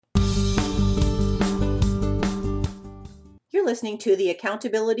You're listening to the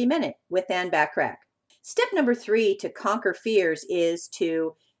Accountability Minute with Ann Bachrach. Step number 3 to conquer fears is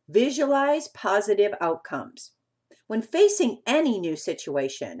to visualize positive outcomes. When facing any new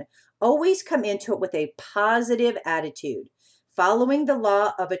situation, always come into it with a positive attitude. Following the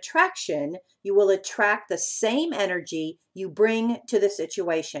law of attraction, you will attract the same energy you bring to the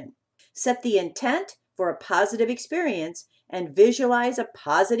situation. Set the intent for a positive experience and visualize a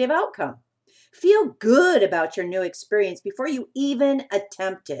positive outcome. Feel good about your new experience before you even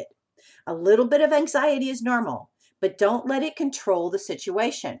attempt it. A little bit of anxiety is normal, but don't let it control the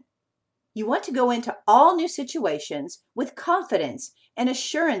situation. You want to go into all new situations with confidence and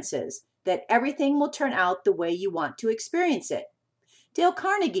assurances that everything will turn out the way you want to experience it. Dale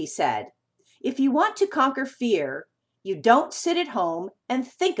Carnegie said, "If you want to conquer fear, you don't sit at home and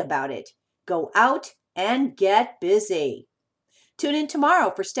think about it. Go out and get busy." Tune in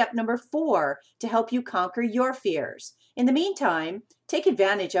tomorrow for step number 4 to help you conquer your fears. In the meantime, take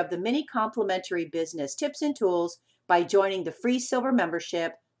advantage of the many complimentary business tips and tools by joining the free silver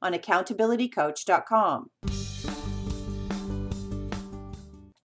membership on accountabilitycoach.com.